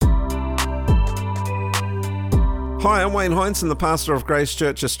Hi, I'm Wayne Heinzen, the pastor of Grace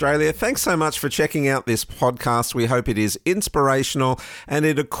Church Australia. Thanks so much for checking out this podcast. We hope it is inspirational and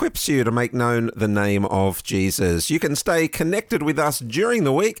it equips you to make known the name of Jesus. You can stay connected with us during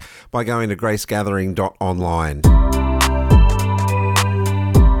the week by going to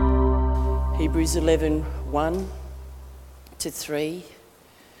gracegathering.online. Hebrews 11, 1-3,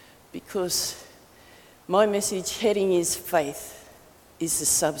 because my message heading is faith is the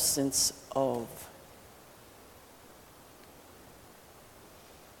substance of.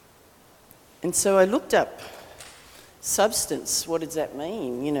 And so I looked up substance. What does that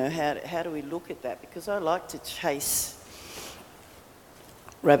mean? You know, how do we look at that? Because I like to chase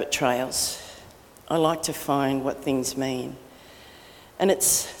rabbit trails. I like to find what things mean. And it's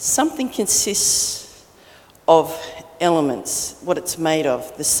something consists of elements, what it's made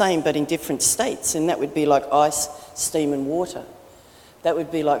of, the same but in different states. And that would be like ice, steam and water. That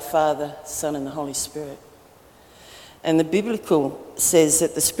would be like Father, Son and the Holy Spirit. And the biblical says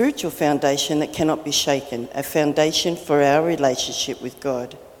that the spiritual foundation that cannot be shaken, a foundation for our relationship with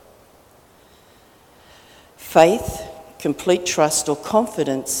God. Faith, complete trust or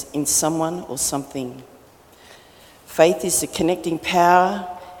confidence in someone or something. Faith is the connecting power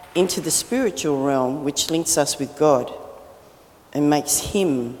into the spiritual realm which links us with God and makes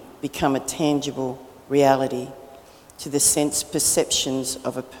Him become a tangible reality to the sense perceptions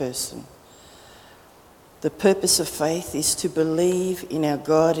of a person. The purpose of faith is to believe in our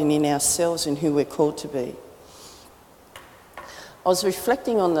God and in ourselves and who we're called to be. I was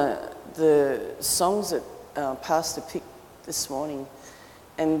reflecting on the songs that Pastor picked this morning,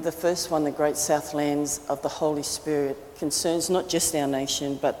 and the first one, The Great Southlands of the Holy Spirit, concerns not just our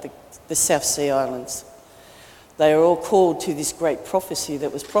nation but the South Sea Islands. They are all called to this great prophecy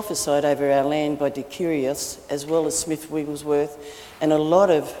that was prophesied over our land by De Curios, as well as Smith Wigglesworth, and a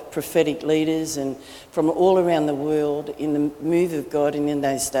lot of prophetic leaders and from all around the world in the move of God and in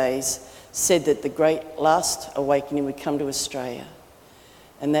those days said that the great last awakening would come to Australia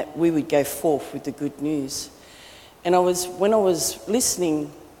and that we would go forth with the good news. And when I was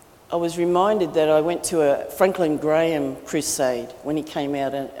listening, I was reminded that I went to a Franklin Graham crusade when he came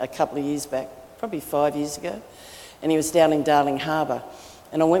out a couple of years back, probably 5 years ago, and he was down in Darling Harbour.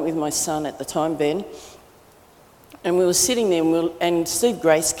 And I went with my son at the time, Ben, and we were sitting there and Steve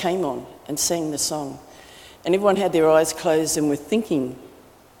Grace came on and sang the song. And everyone had their eyes closed and were thinking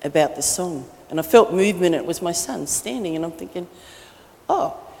about the song. And I felt movement. It was my son standing, and I'm thinking,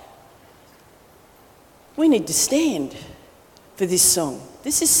 oh, we need to stand for this song.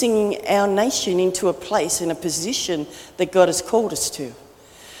 This is singing our nation into a place and a position that God has called us to.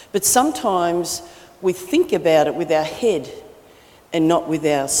 But sometimes we think about it with our head and not with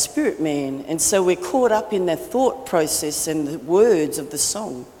our spirit man. And so we're caught up in the thought process and the words of the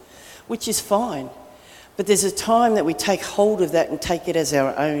song, which is fine. But there's a time that we take hold of that and take it as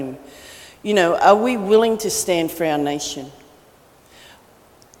our own. You know, are we willing to stand for our nation?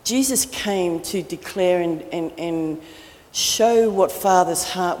 Jesus came to declare and show what Father's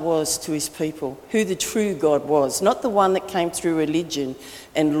heart was to his people, who the true God was, not the one that came through religion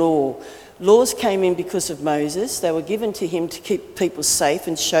and law. Laws came in because of Moses. They were given to him to keep people safe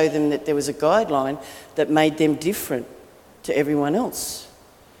and show them that there was a guideline that made them different to everyone else.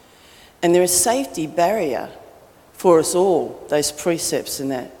 And they're a safety barrier for us all, those precepts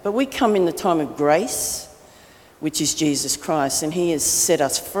and that. But we come in the time of grace, which is Jesus Christ, and he has set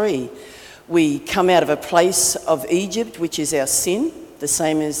us free. We come out of a place of Egypt, which is our sin, the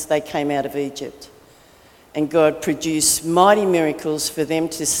same as they came out of Egypt. And God produced mighty miracles for them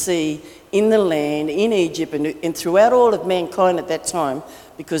to see in the land, in Egypt, and throughout all of mankind at that time,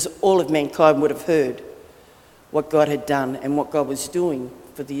 because all of mankind would have heard what God had done and what God was doing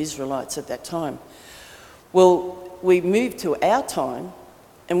for the Israelites at that time. Well, we moved to our time,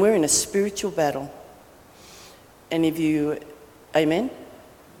 and we're in a spiritual battle. And if you, amen?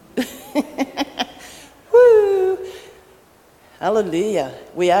 Woo! Hallelujah.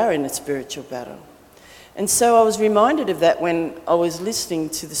 We are in a spiritual battle. And so I was reminded of that when I was listening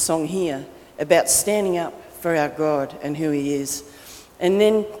to the song here about standing up for our God and who he is. And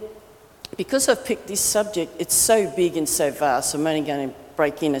then, because I've picked this subject, it's so big and so vast, I'm only going to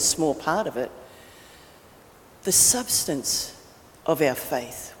break in a small part of it. The substance of our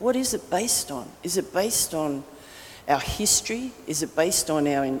faith. What is it based on? Is it based on our history? Is it based on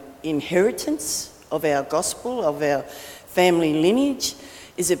our inheritance of our gospel, of our family lineage?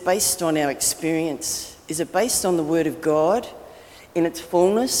 Is it based on our experience? Is it based on the Word of God in its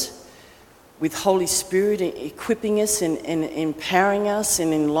fullness, with Holy Spirit equipping us and empowering us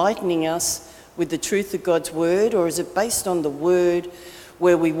and enlightening us with the truth of God's Word? Or is it based on the Word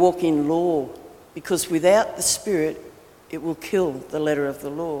where we walk in law because without the Spirit, it will kill the letter of the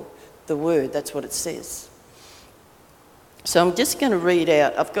law, the word. That's what it says. So I'm just going to read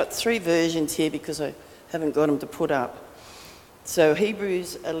out. I've got 3 versions here because I haven't got them to put up. So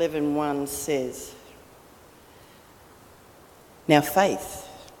Hebrews 11:1 says, "Now faith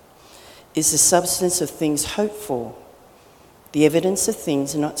is the substance of things hoped for, the evidence of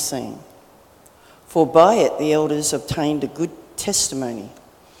things not seen. For by it the elders obtained a good testimony.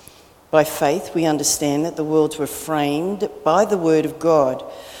 By faith we understand that the worlds were framed by the word of God,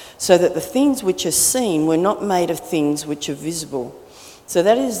 so that the things which are seen were not made of things which are visible." So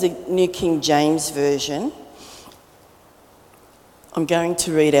that is the New King James Version. I'm going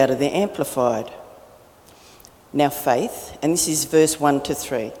to read out of the Amplified. Now faith, and this is verse 1 to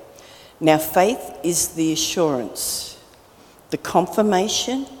 3. Now faith is the assurance, the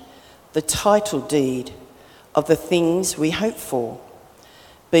confirmation, the title deed of the things we hope for,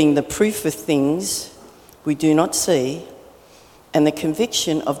 being the proof of things we do not see and the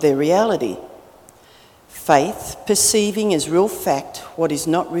conviction of their reality. Faith, perceiving as real fact what is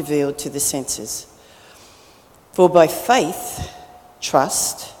not revealed to the senses. For by faith,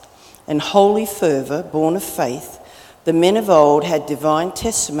 trust, and holy fervour born of faith, the men of old had divine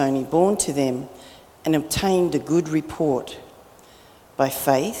testimony borne to them and obtained a good report. By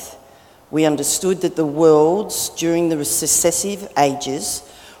faith, we understood that the worlds during the successive ages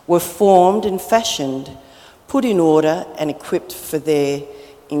were formed and fashioned, put in order and equipped for their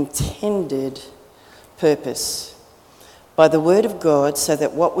intended purpose by the word of God, so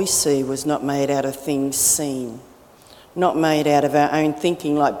that what we see was not made out of things seen, not made out of our own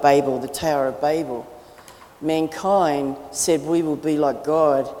thinking, like Babel, the Tower of Babel. Mankind said we will be like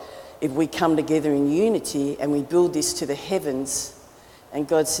God if we come together in unity and we build this to the heavens. And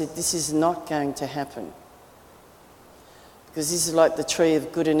God said, this is not going to happen. Because this is like the tree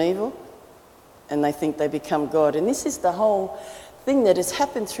of good and evil, and they think they become God. And this is the whole thing that has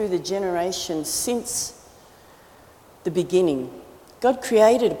happened through the generations since the beginning. God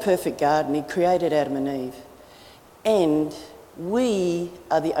created a perfect garden. He created Adam and Eve. And we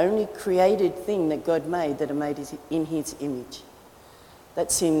are the only created thing that God made that are made in his image.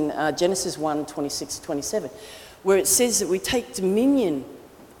 That's in Genesis 1, 26, 27, where it says that we take dominion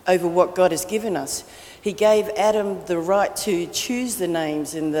over what God has given us. He gave Adam the right to choose the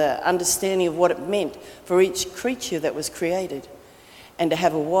names and the understanding of what it meant for each creature that was created, and to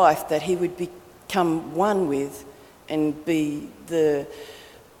have a wife that he would become one with and be the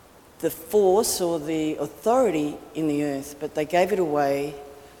force or the authority in the earth. But they gave it away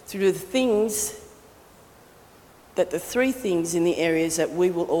through the things, that the 3 things in the areas that we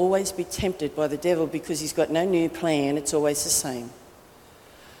will always be tempted by the devil, because he's got no new plan, it's always the same.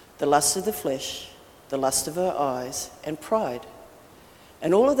 The lust of the flesh, the lust of our eyes, and pride.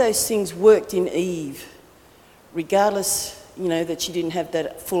 And all of those things worked in Eve, regardless, that she didn't have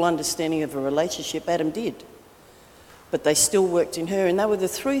that full understanding of a relationship. Adam did. But they still worked in her. And they were the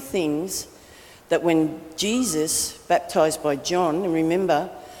 3 things that when Jesus, baptised by John, and remember,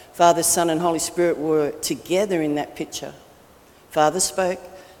 Father, Son and Holy Spirit were together in that picture. Father spoke,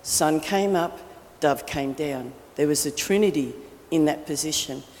 Son came up, dove came down. There was a Trinity in that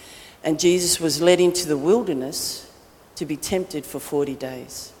position. And Jesus was led into the wilderness to be tempted for 40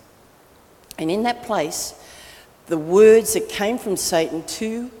 days. And in that place, the words that came from Satan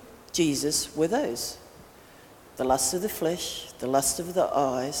to Jesus were those: the lust of the flesh, the lust of the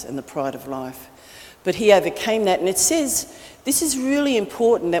eyes, and the pride of life. But he overcame that. And it says, this is really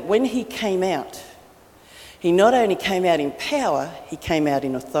important, that when he came out, he not only came out in power, he came out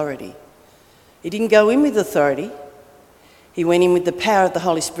in authority. He didn't go in with authority. He went in with the power of the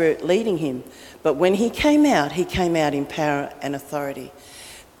Holy Spirit leading him. But when he came out in power and authority.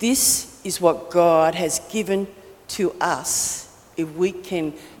 This is what God has given to us if we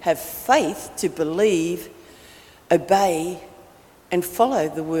can have faith to believe, obey, and follow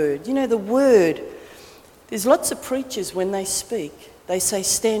the word. The word, there's lots of preachers when they speak, they say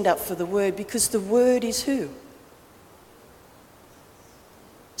stand up for the word, because the word is who?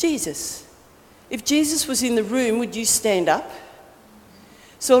 Jesus. If Jesus was in the room, would you stand up?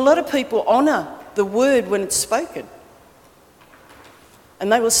 So a lot of people honour the word when it's spoken.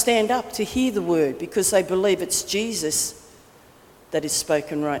 And they will stand up to hear the word because they believe it's Jesus that is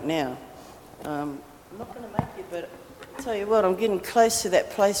spoken right now. I'm not going to make it, but I'll tell you what, I'm getting close to that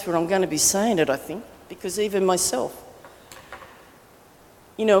place where I'm going to be saying it, I think, because even myself.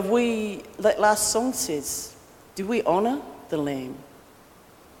 That last song says, do we honour the Lamb?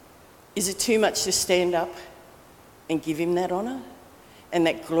 Is it too much to stand up and give him that honour and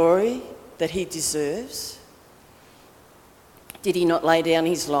that glory that he deserves? Did he not lay down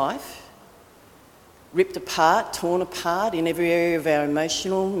his life ripped apart, torn apart in every area of our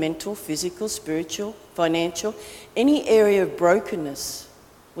emotional, mental, physical, spiritual, financial. Any area of brokenness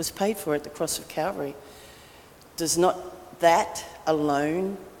was paid for at the cross of Calvary. Does not that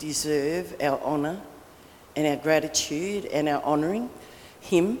alone deserve our honour and our gratitude and our honouring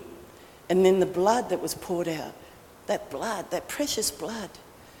him? And then the blood that was poured out, that blood, that precious blood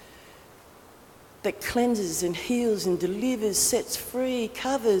that cleanses and heals and delivers, sets free,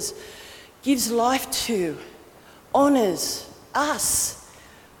 covers, gives life to, honours us.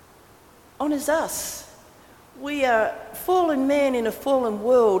 Honours us. We are fallen men in a fallen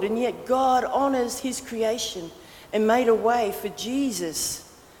world, and yet God honours his creation and made a way for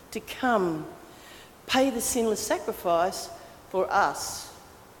Jesus to come, pay the sinless sacrifice for us,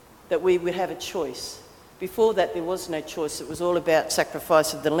 that we would have a choice. Before that, there was no choice. It was all about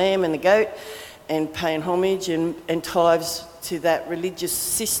sacrifice of the lamb and the goat and paying homage and tithes to that religious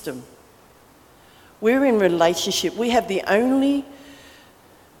system. We're in relationship. We have the only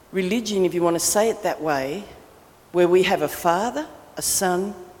religion, if you want to say it that way, where we have a Father, a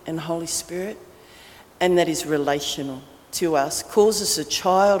Son, and a Holy Spirit, and that is relational to us, calls us a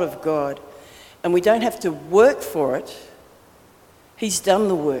child of God, and we don't have to work for it. He's done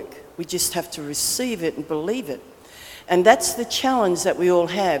the work. We just have to receive it and believe it. And that's the challenge that we all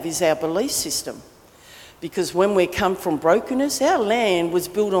have, is our belief system. Because when we come from brokenness, our land was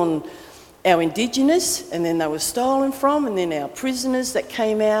built on our indigenous, and then they were stolen from, and then our prisoners that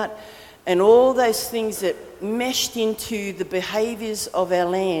came out, and all those things that meshed into the behaviours of our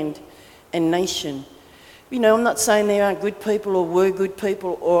land and nation. You know, I'm not saying there aren't good people or were good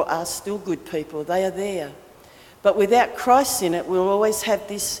people or are still good people. They are there. But without Christ in it, we'll always have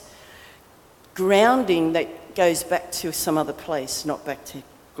this grounding that goes back to some other place, not back to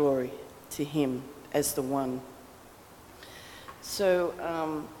glory, to him as the one.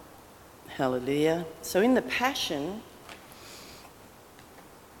 So, hallelujah. So in the Passion,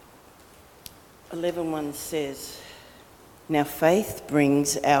 11:1 says, "Now faith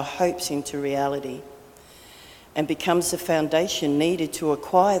brings our hopes into reality and becomes the foundation needed to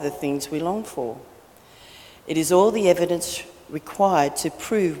acquire the things we long for. It is all the evidence required to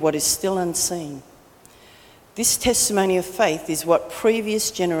prove what is still unseen. This testimony of faith is what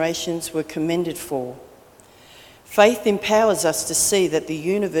previous generations were commended for. Faith empowers us to see that the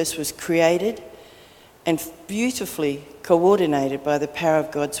universe was created and beautifully coordinated by the power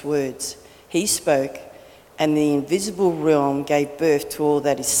of God's words. He spoke, and the invisible realm gave birth to all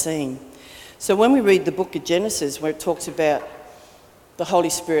that is seen." So when we read the book of Genesis, where it talks about the Holy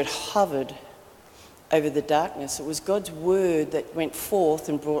Spirit hovered over the darkness, it was God's word that went forth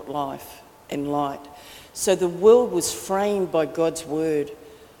and brought life and light. So the world was framed by God's word.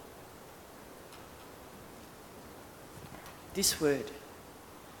 This word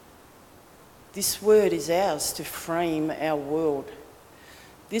is ours to frame our world.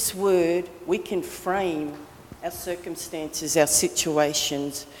 This word, we can frame our circumstances, our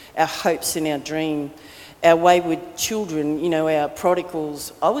situations, our hopes and our dream, our wayward children, you know, our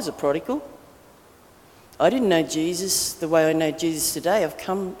prodigals. I was a prodigal. I didn't know Jesus the way I know Jesus today. I've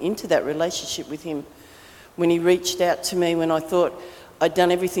come into that relationship with him when he reached out to me when I thought I'd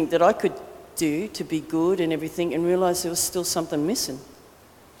done everything that I could do to be good and everything, and realised there was still something missing.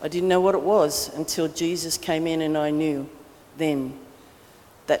 I didn't know what it was until Jesus came in, and I knew then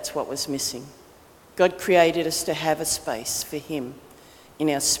that's what was missing. God created us to have a space for him in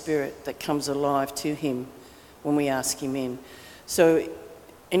our spirit that comes alive to him when we ask him in. So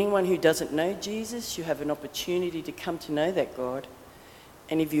anyone who doesn't know Jesus, you have an opportunity to come to know that God.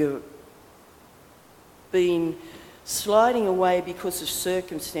 And if you've been sliding away because of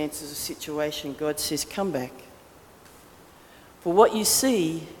circumstances or situation, God says, come back. For what you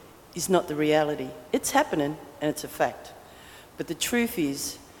see is not the reality. It's happening and it's a fact. But the truth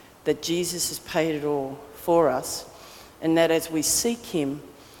is that Jesus has paid it all for us, and that as we seek him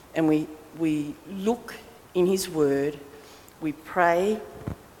and we look in his word, we pray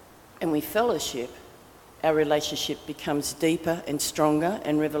and we fellowship, our relationship becomes deeper and stronger,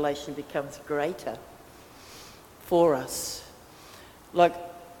 and revelation becomes greater for us. Like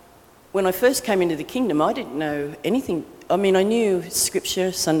when I first came into the kingdom, I didn't know anything. I mean, I knew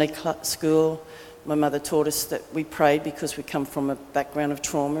scripture, Sunday school. My mother taught us that we prayed because we come from a background of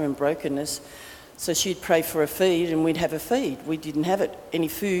trauma and brokenness. So she'd pray for a feed and we'd have a feed. We didn't have any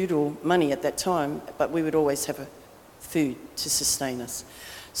food or money at that time, but we would always have a food to sustain us.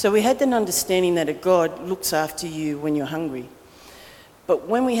 So we had an understanding that a God looks after you when you're hungry. But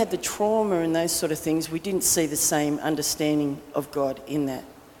when we had the trauma and those sort of things, we didn't see the same understanding of God in that.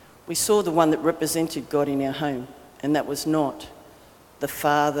 We saw the one that represented God in our home, and that was not the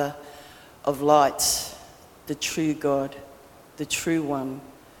Father of lights, the true God, the true one,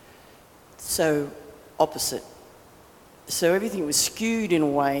 so opposite. So everything was skewed in a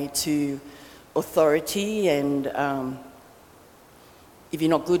way to authority, and if you're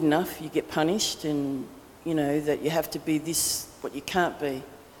not good enough, you get punished, and you know that you have to be this, what you can't be.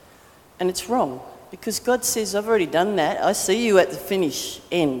 And it's wrong, because God says, I've already done that. I see you at the finish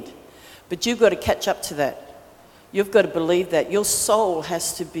end, but you've got to catch up to that. You've got to believe that. Your soul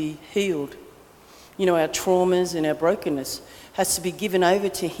has to be healed. You know, our traumas and our brokenness has to be given over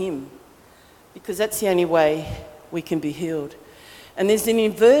to Him, because that's the only way we can be healed. And there's an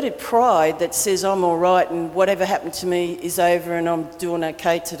inverted pride that says I'm all right and whatever happened to me is over and I'm doing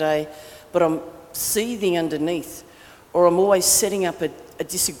okay today, but I'm seething underneath, or I'm always setting up a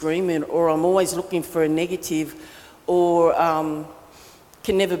disagreement, or I'm always looking for a negative, or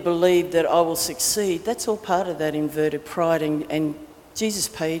can never believe that I will succeed. That's all part of that inverted pride, and Jesus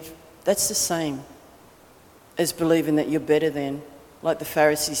paid. That's the same as believing that you're better than, like the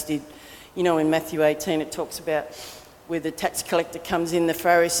Pharisees did. You know, in Matthew 18 it talks about where the tax collector comes in, the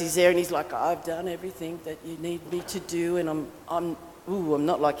Pharisee's there, and he's like, I've done everything that you need me to do, and I'm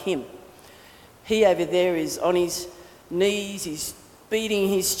not like him. He over there is on his knees, he's beating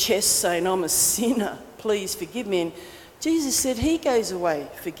his chest saying, I'm a sinner, please forgive me. And Jesus said he goes away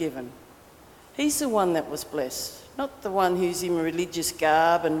forgiven. He's the one that was blessed, not the one who's in religious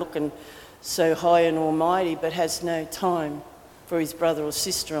garb and looking so high and almighty but has no time for his brother or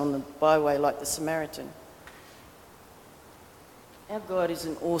sister on the byway like the Samaritan. Our God is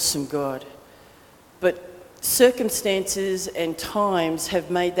an awesome God, but circumstances and times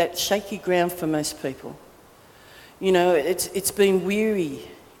have made that shaky ground for most people. You know, it's been weary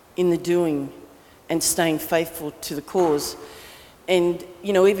in the doing and staying faithful to the cause. And,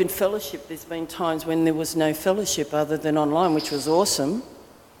 you know, even fellowship, there's been times when there was no fellowship other than online, which was awesome,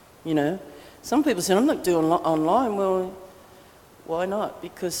 you know. Some people say, I'm not doing online. Well, why not?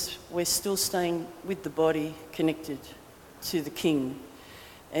 Because we're still staying with the body connected to the King.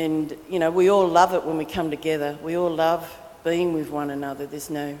 And, you know, we all love it when we come together. We all love being with one another. There's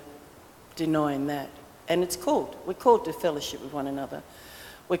no denying that. And we're called to fellowship with one another.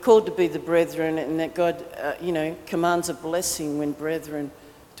 We're called to be the brethren, and that God, you know, commands a blessing when brethren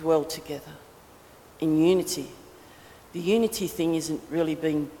dwell together in unity. The unity thing isn't really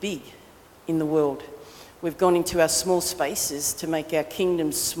being big in the world. We've gone into our small spaces to make our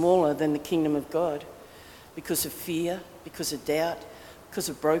kingdom smaller than the kingdom of God because of fear, because of doubt, because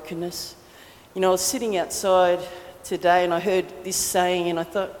of brokenness. You know, I was sitting outside today and I heard this saying and I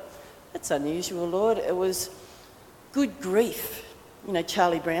thought, that's unusual, Lord. It was good grief, you know,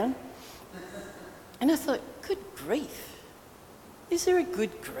 Charlie Brown. And I thought, good grief? Is there a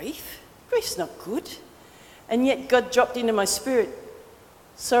good grief? Grief's not good. And yet God dropped into my spirit,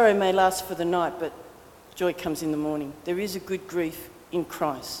 sorrow may last for the night, but joy comes in the morning. There is a good grief in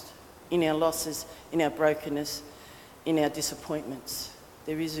Christ, in our losses, in our brokenness, in our disappointments.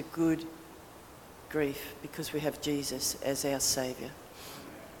 There is a good grief because we have Jesus as our Saviour.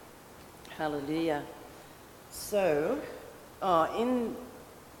 Hallelujah. So, in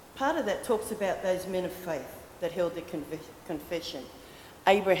part of that talks about those men of faith that held their confession.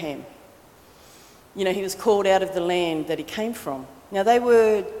 Abraham, you know, he was called out of the land that he came from. Now, they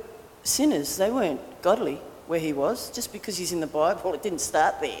were sinners. They weren't godly where he was. Just because he's in the Bible, it didn't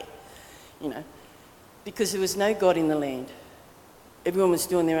start there, you know, because there was no God in the land. Everyone was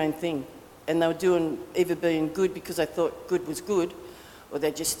doing their own thing, and they were either being good because they thought good was good, or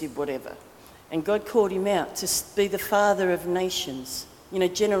they just did whatever. And God called him out to be the father of nations, you know,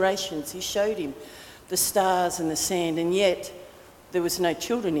 generations. He showed him the stars and the sand, and yet there was no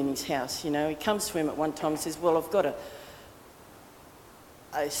children in his house. You know, he comes to him at one time and says, well, I've got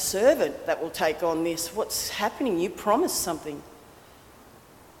a servant that will take on this. What's happening? You promised something.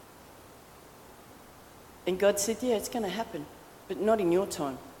 And God said, yeah, it's going to happen, but not in your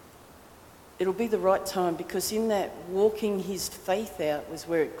time. It'll be the right time, because in that walking his faith out was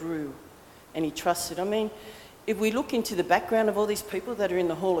where it grew and he trusted. I mean, if we look into the background of all these people that are in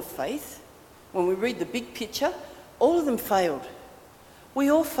the Hall of Faith, when we read the big picture, all of them failed. We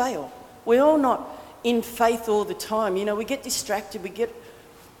all fail. We're all not in faith all the time. You know, we get distracted, we get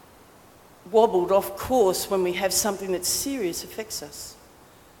wobbled off course when we have something that serious affects us.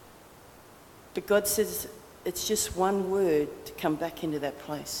 But God says it's just one word to come back into that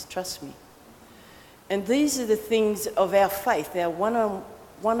place. Trust me. And these are the things of our faith, our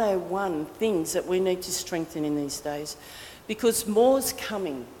 101 things that we need to strengthen in these days, because more's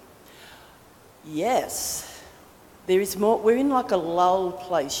coming. Yes, there is more. We're in like a lull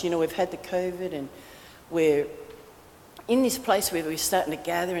place. You know, we've had the COVID and we're in this place where we're starting to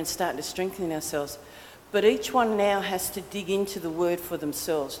gather and starting to strengthen ourselves. But each one now has to dig into the word for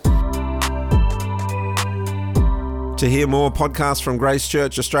themselves. To hear more podcasts from Grace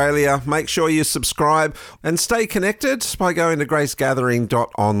Church Australia, make sure you subscribe and stay connected by going to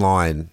gracegathering.online.